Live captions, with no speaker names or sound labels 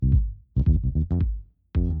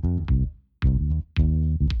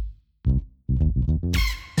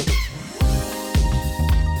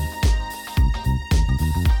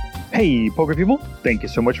Hey, poker people, thank you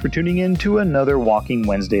so much for tuning in to another Walking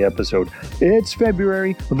Wednesday episode. It's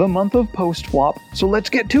February, the month of post-flop, so let's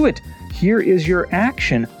get to it. Here is your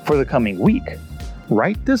action for the coming week.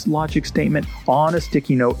 Write this logic statement on a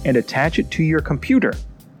sticky note and attach it to your computer.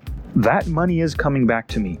 That money is coming back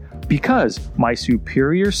to me because my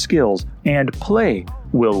superior skills and play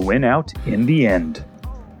will win out in the end.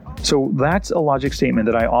 So that's a logic statement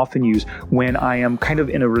that I often use when I am kind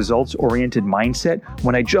of in a results-oriented mindset,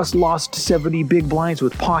 when I just lost 70 big blinds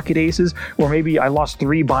with pocket aces, or maybe I lost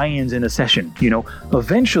 3 buy-ins in a session.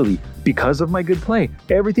 Eventually, because of my good play,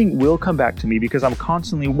 everything will come back to me because I'm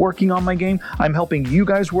constantly working on my game. I'm helping you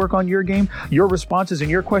guys work on your game. Your responses and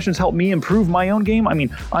your questions help me improve my own game.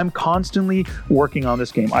 I'm constantly working on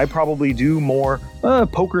this game. I probably do more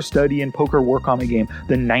poker study and poker work on my game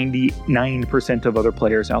than 99% of other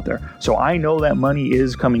players out there. So I know that money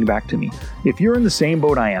is coming back to me. If you're in the same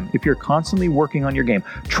boat I am, if you're constantly working on your game,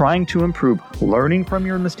 trying to improve, learning from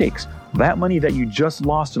your mistakes, that money that you just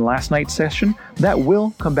lost in last night's session, that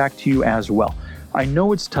will come back to you as well. I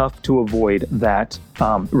know it's tough to avoid that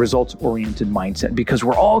results-oriented mindset because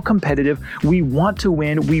we're all competitive. We want to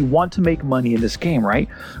win. We want to make money in this game, right?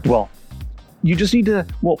 Well, you just need to,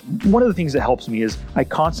 one of the things that helps me is I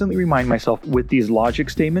constantly remind myself with these logic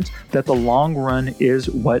statements that the long run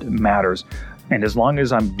is what matters. And as long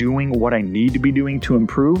as I'm doing what I need to be doing to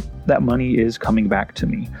improve, that money is coming back to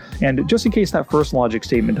me. And just in case that first logic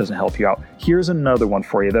statement doesn't help you out, here's another one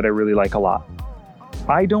for you that I really like a lot.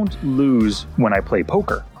 I don't lose when I play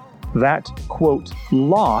poker. That, quote,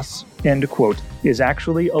 loss, end quote, is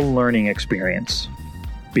actually a learning experience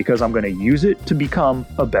because I'm going to use it to become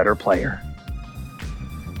a better player.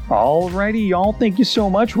 Alrighty, y'all, thank you so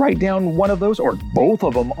much. Write down one of those or both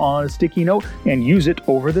of them on a sticky note and use it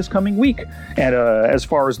over this coming week. And as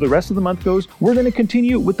far as the rest of the month goes, we're going to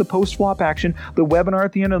continue with the post-flop action. The webinar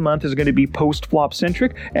at the end of the month is going to be post-flop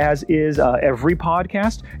centric, as is every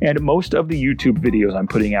podcast and most of the YouTube videos I'm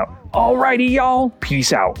putting out. Alrighty, y'all,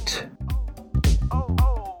 peace out.